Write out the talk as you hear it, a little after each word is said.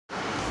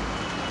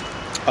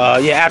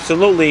Yeah,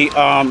 absolutely.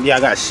 Yeah, I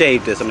gotta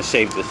shave this. I'm gonna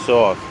shave this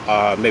off.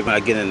 Maybe when I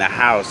get in the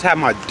house, have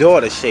my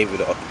daughter shave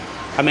it off.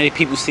 How many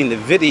people seen the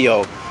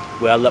video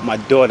where I let my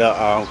daughter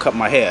cut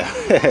my hair?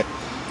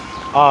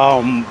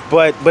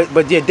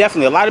 But yeah,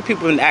 definitely. A lot of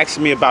people have been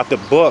asking me about the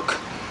book,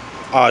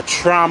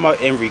 Trauma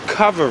and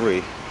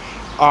Recovery.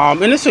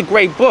 And it's a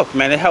great book,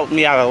 man. It helped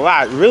me out a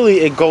lot. Really,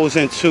 it goes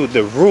into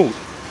the root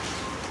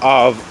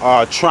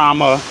of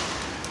trauma,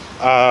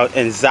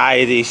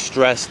 anxiety,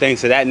 stress,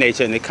 things of that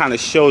nature, and it kind of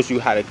shows you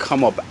how to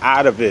come up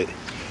out of it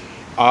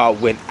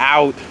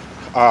without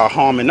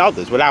harming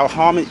others,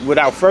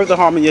 without further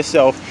harming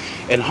yourself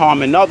and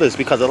harming others.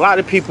 Because a lot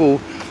of people,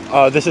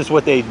 this is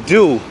what they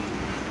do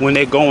when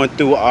they're going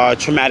through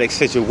traumatic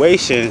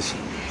situations.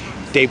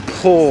 They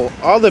pull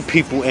other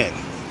people in,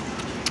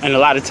 and a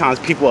lot of times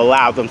people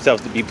allow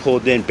themselves to be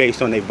pulled in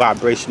based on their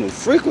vibrational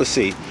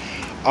frequency.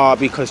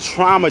 Because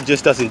trauma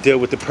just doesn't deal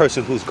with the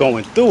person who's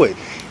going through it.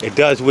 It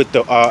does with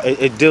the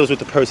it deals with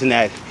the person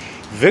that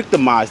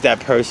victimized that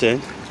person,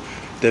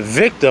 the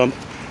victim,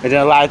 and then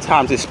a lot of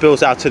times it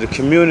spills out to the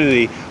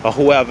community or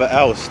whoever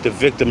else the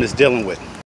victim is dealing with.